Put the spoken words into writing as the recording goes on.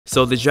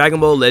So the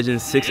Dragon Ball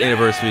Legends 6th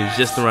anniversary is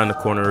just around the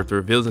corner with the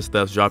reveals and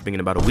stuff dropping in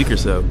about a week or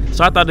so.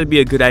 So I thought it'd be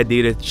a good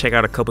idea to check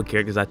out a couple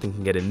characters I think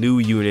can get a new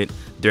unit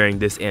during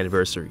this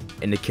anniversary.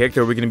 And the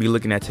character we're going to be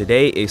looking at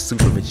today is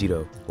Super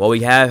Vegito. While we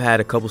have had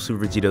a couple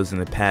Super Vegitos in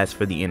the past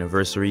for the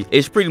anniversary,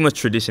 it's pretty much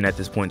tradition at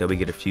this point that we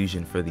get a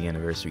fusion for the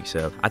anniversary.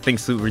 So I think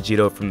Super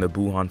Vegito from the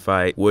Buhan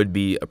fight would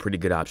be a pretty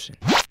good option.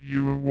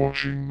 You were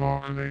watching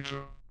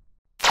Markinator.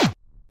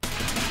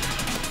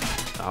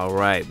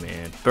 Alright,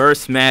 man.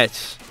 First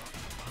match.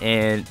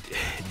 And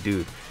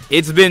dude,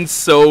 it's been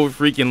so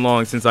freaking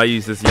long since I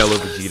used this yellow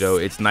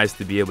Vegito. It's nice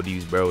to be able to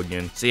use Bro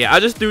again. So yeah,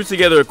 I just threw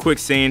together a quick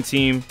Saiyan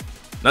team.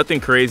 Nothing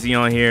crazy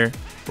on here.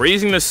 We're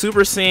using the Super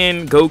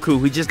Saiyan Goku.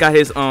 He just got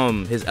his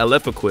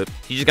LF equip.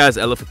 He just got his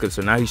LF equip,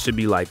 so now he should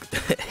be like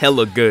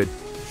hella good.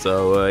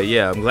 So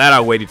yeah, I'm glad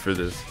I waited for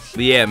this.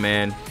 But yeah,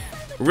 man,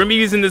 we're gonna be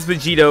using this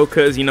Vegito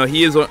because, you know,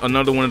 he is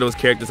another one of those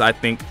characters I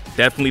think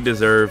definitely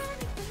deserve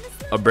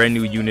a brand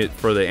new unit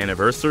for the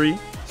anniversary.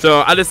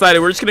 So I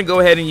decided we're just going to go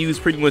ahead and use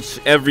pretty much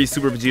every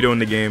Super Vegito in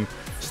the game,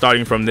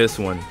 starting from this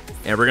one.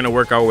 And we're going to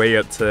work our way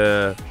up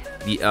to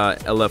the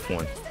LF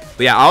one.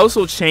 But yeah, I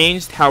also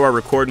changed how I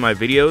record my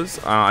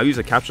videos. I use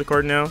a capture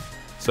card now.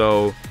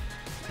 So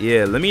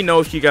yeah, let me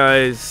know if you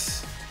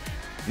guys,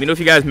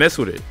 mess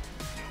with it.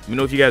 Let me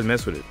know if you guys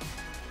mess with it.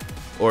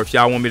 Or if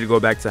y'all want me to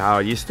go back to how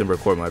I used to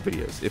record my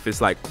videos. If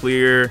it's like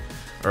clear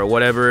or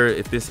whatever,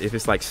 if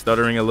it's like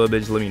stuttering a little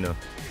bit, just let me know.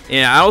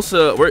 And I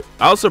also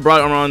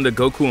brought around the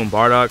Goku and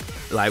Bardock,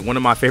 like one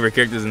of my favorite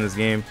characters in this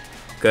game,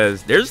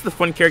 because they're just the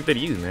fun character to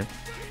use, man.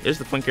 They're just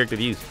the fun character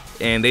to use,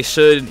 and they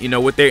should, you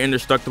know, with their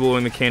indestructible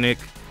mechanic,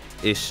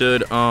 it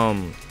should,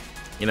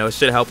 you know, it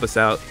should help us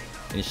out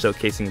in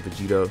showcasing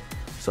Vegito.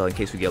 So in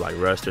case we get like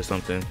rushed or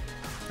something,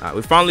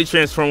 we finally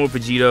transformed with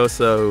Vegito,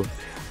 so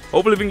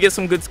hopefully we can get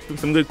some good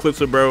clips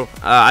with Bro.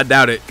 I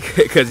doubt it,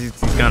 because he's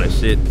kind of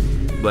shit,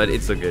 but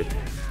it's a good.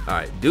 All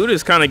right, dude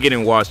is kind of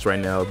getting washed right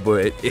now,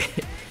 but.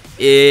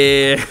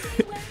 Yeah,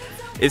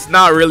 it's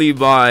not really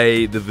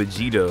by the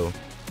Vegito.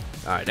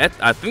 Alright,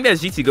 I think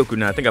that's GT Goku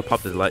now. I think I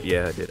popped his light.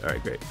 Yeah, I did.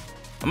 Alright, great.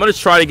 I'm gonna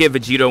try to get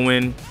Vegito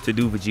in to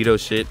do Vegito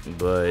shit,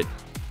 but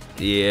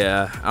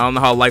yeah, I don't know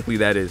how likely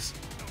that is.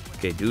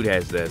 Okay, dude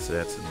has that, so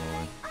that's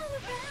annoying.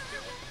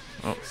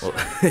 Oh, well.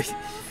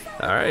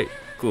 Alright,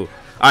 cool.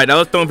 Alright, now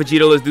let's throw in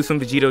Vegito. Let's do some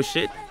Vegito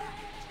shit.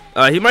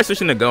 He might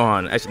switch into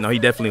Gohan. Actually, no, he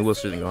definitely will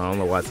switch into Gohan. I don't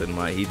know why I said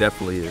might. He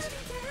definitely is.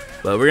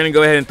 But we're gonna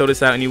go ahead and throw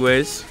this out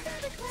anyways.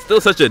 Still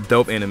such a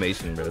dope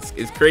animation, bro.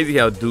 It's crazy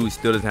how dude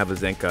still doesn't have a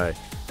Zenkai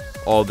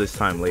all this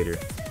time later.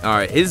 All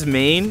right, his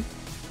main,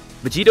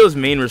 Vegito's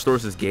main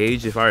restores his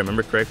gauge, if I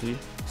remember correctly.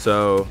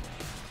 So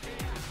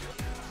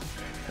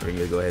we're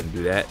gonna go ahead and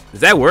do that.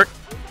 Does that work?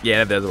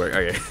 Yeah, that does work.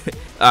 Okay.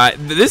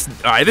 This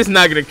is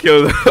not gonna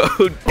kill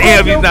though.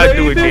 Damn, he's not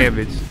doing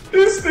damage.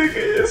 This nigga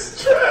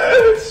is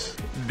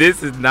trash.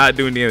 This is not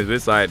doing damage.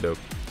 This side though.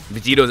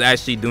 Vegito's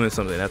actually doing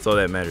something. That's all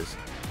that matters.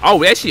 Oh,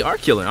 we actually are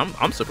killing.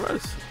 I'm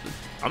surprised.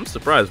 I'm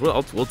surprised.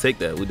 We'll take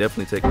that. We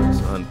definitely take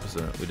those.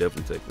 100%. We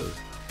definitely take those.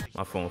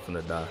 My phone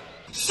finna die.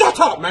 Shut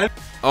up, man.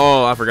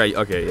 Oh, I forgot.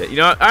 Okay, yeah. You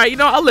know, all right. You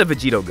know, I'll let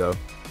Vegito go.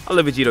 I'll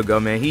let Vegito go,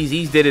 man.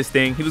 He did his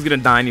thing. He was gonna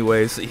die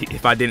anyways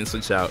if I didn't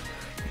switch out.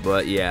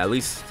 But yeah, at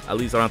least I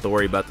don't have to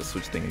worry about the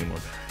switch thing anymore.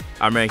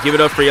 All right, man. Give it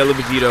up for Yellow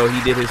Vegito.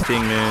 He did his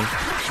thing, man.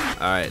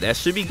 All right, that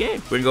should be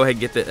game. We're gonna go ahead and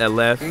get that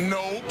left.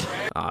 No.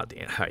 Oh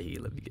damn. All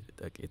right, let me get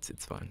it. Okay,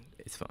 it's fine.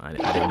 It's fine.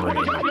 I didn't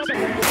want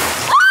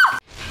to.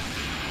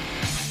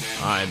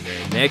 Alright,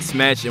 man, next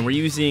match, and we're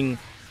using,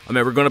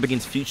 we're going up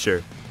against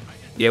Future.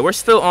 Yeah, we're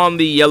still on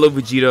the yellow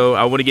Vegito.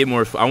 I want to get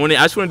more, I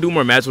just want to do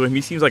more matches with him.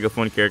 He seems like a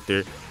fun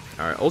character.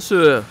 Alright,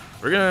 also,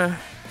 we're gonna,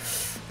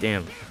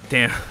 damn.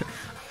 Yeah,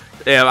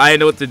 I didn't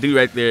know what to do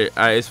right there.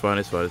 Alright, it's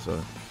fine. Alright,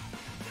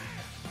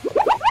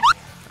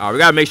 we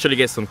gotta make sure to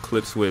get some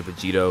clips with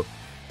Vegito.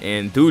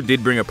 And dude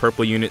did bring a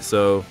purple unit,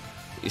 so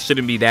it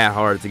shouldn't be that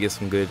hard to get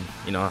some good,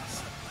 you know,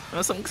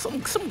 some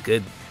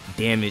good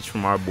damage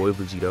from our boy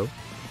Vegito.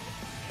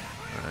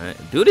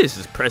 Alright, dude is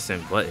just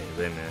pressing buttons,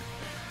 man.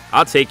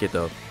 I'll take it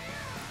though.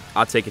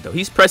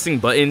 He's pressing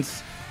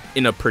buttons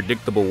in a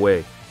predictable way.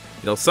 You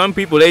know, some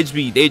people they just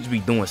be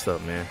doing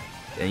stuff, man.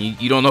 And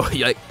you don't know, like,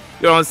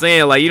 you know what I'm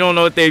saying? Like, you don't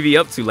know what they be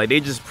up to. Like, they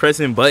just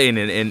pressing button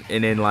and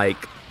then like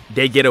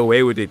they get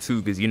away with it too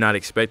because you're not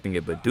expecting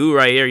it. But dude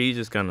right here, he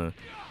just kind of,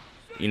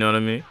 you know what I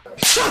mean?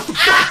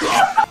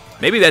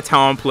 Maybe that's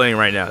how I'm playing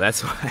right now.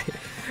 That's why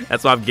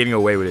I'm getting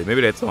away with it.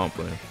 Maybe that's how I'm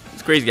playing.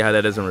 It's crazy how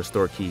that doesn't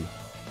restore ki.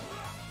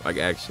 Like,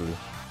 actually,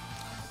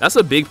 that's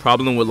a big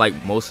problem with like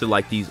most of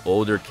like these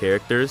older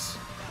characters.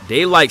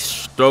 They like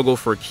struggle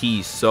for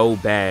keys so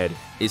bad.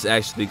 It's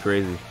actually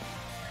crazy.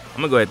 I'm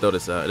gonna go ahead and throw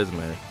this out. It doesn't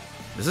matter.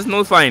 Does this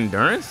notify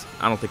endurance?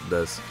 I don't think it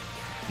does.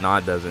 No,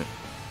 it doesn't.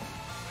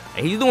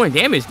 And he's doing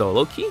damage though.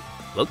 Low key,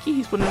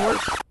 he's putting in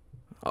work.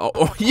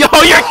 Oh, yo,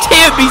 you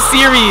can't be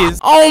serious.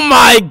 Oh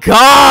my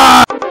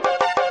god.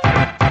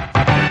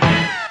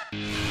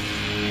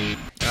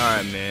 All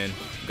right, man.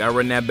 Gotta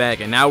run that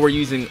back, and now we're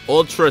using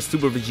Ultra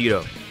Super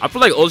Vegito. I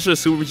feel like Ultra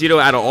Super Vegito,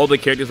 out of all the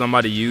characters I'm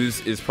about to use,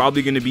 is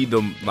probably gonna be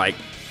the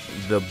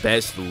the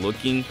best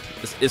looking.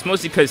 It's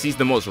mostly because he's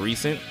the most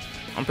recent,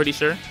 I'm pretty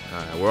sure.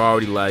 Alright, we're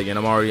already lagging.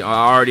 I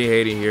already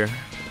hate it here.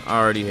 I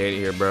already hate it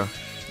here, bro.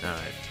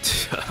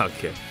 Alright.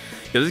 Okay.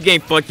 Yo, this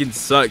game fucking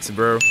sucks,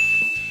 bro.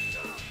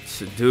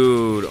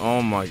 Dude,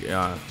 oh my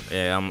god.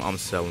 Yeah, I'm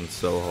selling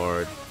so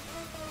hard.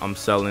 I'm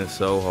selling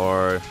so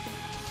hard.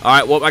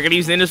 Alright, well, I can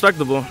use the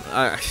indestructible.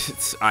 I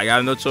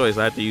got no choice.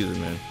 I have to use it,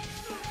 man.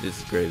 This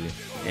is crazy.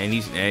 And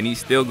he's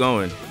still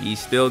going. He's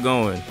still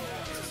going.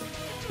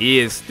 He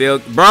is still,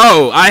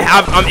 bro.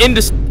 I'm in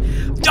this.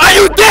 Are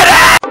you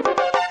dead?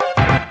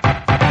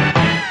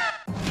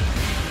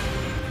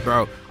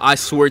 Bro, I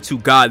swear to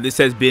God, this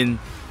has been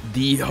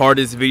the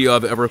hardest video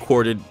I've ever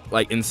recorded,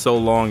 like, in so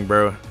long,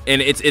 bro.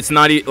 And it's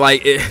not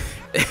like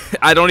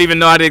I don't even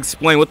know how to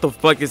explain what the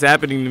fuck is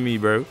happening to me,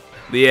 bro.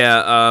 But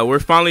yeah, we're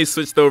finally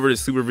switched over to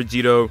Super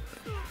Vegito,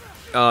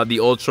 the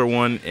Ultra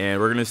one, and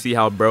we're gonna see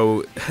how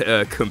bro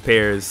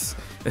compares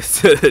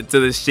to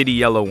the shitty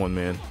yellow one,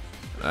 man.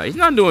 He's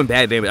not doing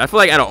bad damage. I feel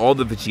like out of all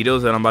the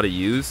Vegitos that I'm about to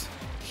use,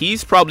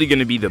 he's probably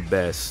gonna be the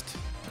best.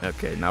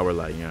 Okay, now we're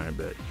like, yeah, I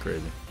bet.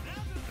 Crazy.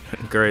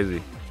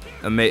 Crazy.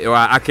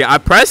 I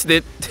pressed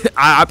it.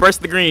 I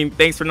pressed the green.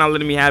 Thanks for not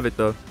letting me have it,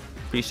 though.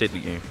 Appreciate the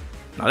game.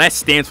 Now, that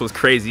stance was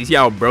crazy. See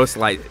how bro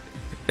slided.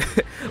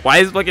 Why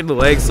is fucking the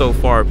legs so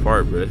far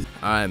apart, bro?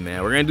 Alright,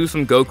 man. We're gonna do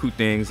some Goku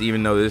things,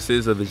 even though this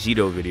is a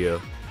Vegito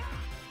video.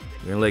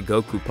 We're gonna let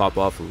Goku pop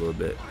off a little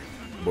bit.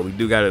 But we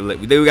do gotta let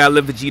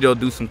Vegito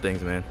do some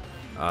things, man.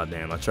 Oh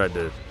damn, I tried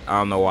to. I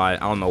don't know why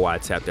I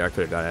tapped there. I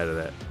could have got out of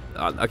that.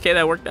 Okay,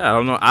 that worked out.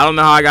 I don't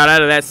know how I got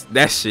out of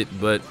that shit,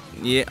 but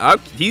yeah,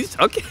 he's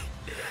okay.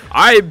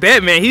 All right,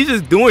 bet, man. He's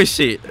just doing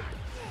shit.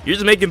 You're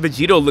just making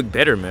Vegito look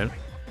better, man.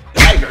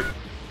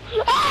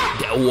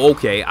 Oh,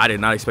 okay, I did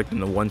not expect him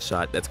to one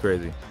shot. That's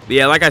crazy. But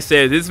yeah, like I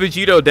said, this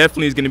Vegito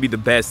definitely is gonna be the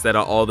best out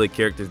of all the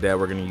characters that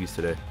we're gonna use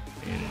today.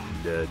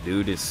 And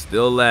dude is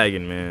still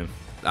lagging, man.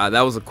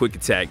 That was a quick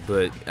attack,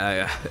 but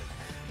I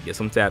guess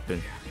I'm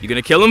tapping. You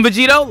gonna kill him,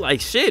 Vegito? Like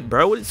shit,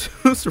 bro.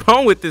 What's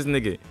wrong with this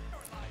nigga?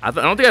 I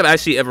don't think I've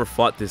actually ever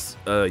fought this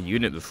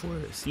unit before.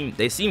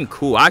 They seem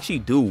cool. I actually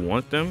do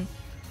want them,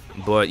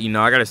 but you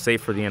know I gotta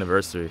save for the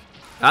anniversary.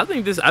 I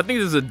think this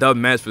is a dub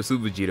match for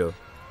Super Vegito.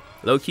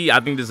 Low key, I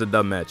think this is a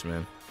dub match,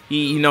 man.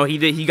 He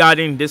got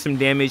in, did some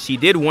damage. He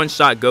did one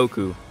shot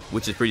Goku,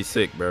 which is pretty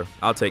sick, bro.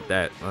 I'll take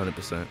that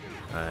 100%.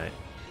 All right,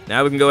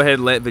 now we can go ahead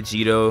and let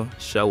Vegito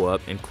show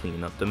up and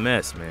clean up the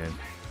mess, man.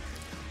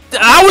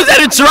 I was at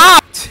a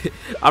drop.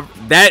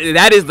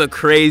 That is the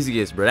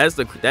craziest, bro.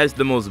 That's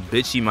the most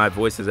bitchy my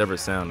voice has ever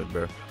sounded,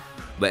 bro.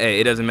 But hey,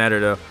 it doesn't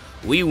matter though.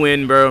 We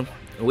win, bro.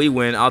 We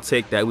win. I'll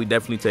take that. We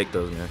definitely take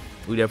those, man.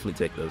 We definitely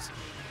take those.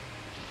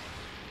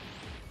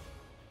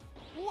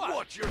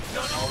 What? You're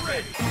done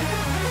already?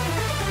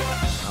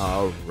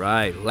 All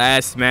right,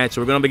 last match.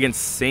 We're going up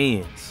against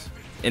Saiyans.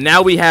 And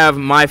now we have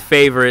my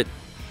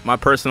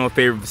personal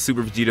favorite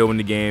Super Vegito in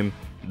the game,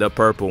 the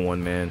purple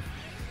one, man.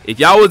 If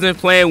y'all wasn't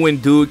playing when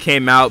dude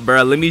came out,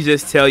 bro, let me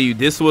just tell you,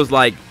 this was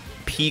like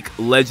peak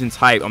Legends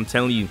hype. I'm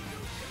telling you,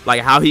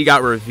 like how he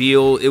got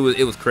revealed, it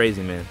was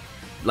crazy, man.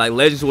 Like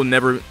Legends will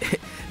never,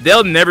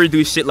 they'll never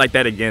do shit like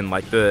that again.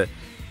 Like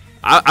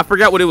I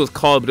forgot what it was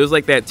called, but it was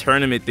like that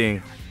tournament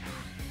thing.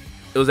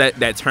 It was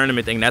that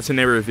tournament thing. That's when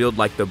they revealed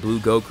like the blue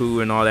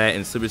Goku and all that,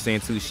 and Super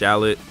Saiyan 2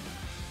 Charlotte.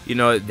 You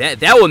know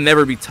that will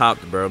never be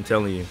topped, bro. I'm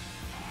telling you.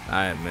 All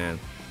right, man.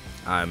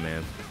 All right,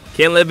 man.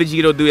 Can't let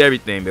Vegito do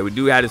everything, but we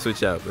do have to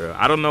switch out, bro.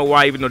 I don't know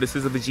why, even though this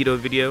is a Vegito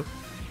video.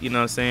 You know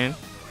what I'm saying?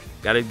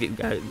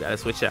 Gotta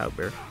switch out,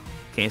 bro.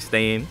 Can't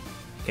stay in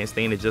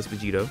to just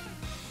Vegito.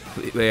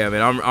 But yeah,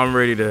 man. I'm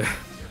ready to.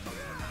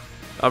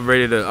 I'm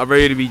ready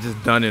to be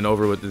just done and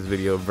over with this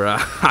video, bro.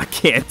 I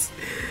can't.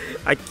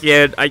 I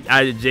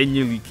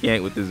genuinely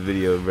can't with this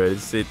video, bro.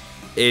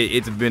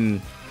 It's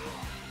been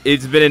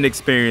an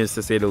experience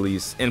to say the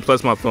least, and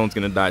plus my phone's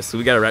gonna die, so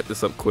we gotta wrap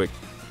this up quick.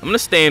 I'm gonna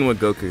stay in with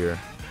Goku here.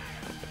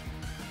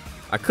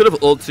 I could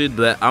have ulted,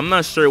 but I'm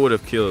not sure it would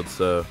have killed,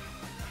 so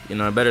you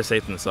know, better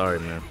safe than sorry,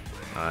 man.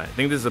 Alright, I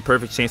think this is a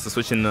perfect chance to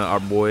switch into our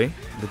boy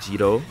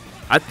Vegito.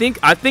 I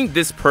think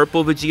this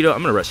purple Vegito,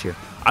 I'm gonna rush here.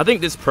 I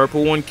think this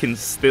purple one can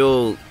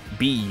still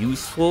be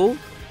useful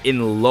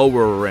in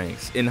lower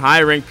ranks. In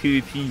high rank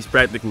PvP, he's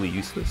practically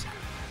useless.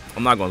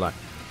 I'm not gonna lie,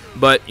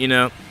 but you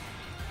know,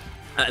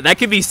 that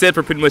could be said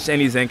for pretty much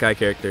any Zenkai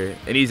character.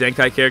 Any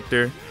Zenkai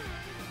character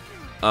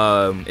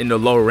in the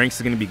lower ranks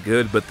is gonna be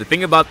good. But the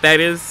thing about that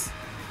is,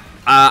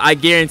 I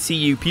guarantee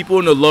you, people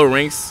in the low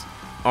ranks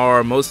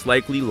are most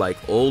likely like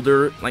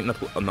older, like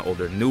not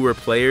older, newer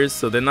players,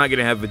 so they're not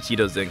gonna have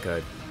Vegito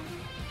Zenkai.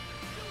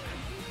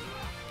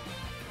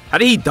 How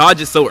did he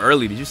dodge it so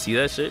early? Did you see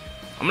that shit?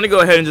 I'm gonna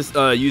go ahead and just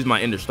use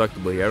my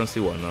indestructible here. I don't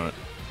see why not.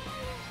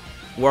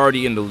 We're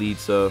already in the lead,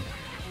 so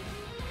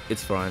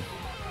it's fine.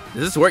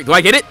 Does this work? Do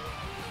I get it?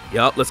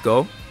 Yup, let's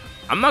go.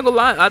 I'm not gonna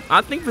lie.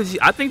 I think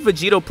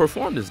Vegito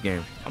performed this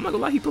game. I'm not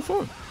gonna lie, he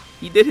performed.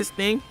 He did his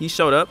thing. He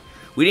showed up.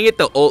 We didn't get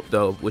the ult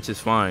though, which is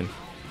fine.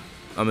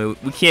 I mean,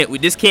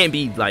 this can't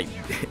be like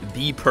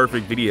the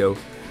perfect video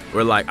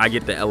Where like I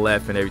get the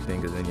LF and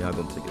everything, because then y'all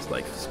gonna think it's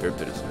like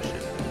scripted or some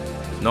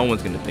shit. No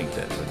one's gonna think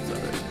that, but it's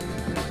alright.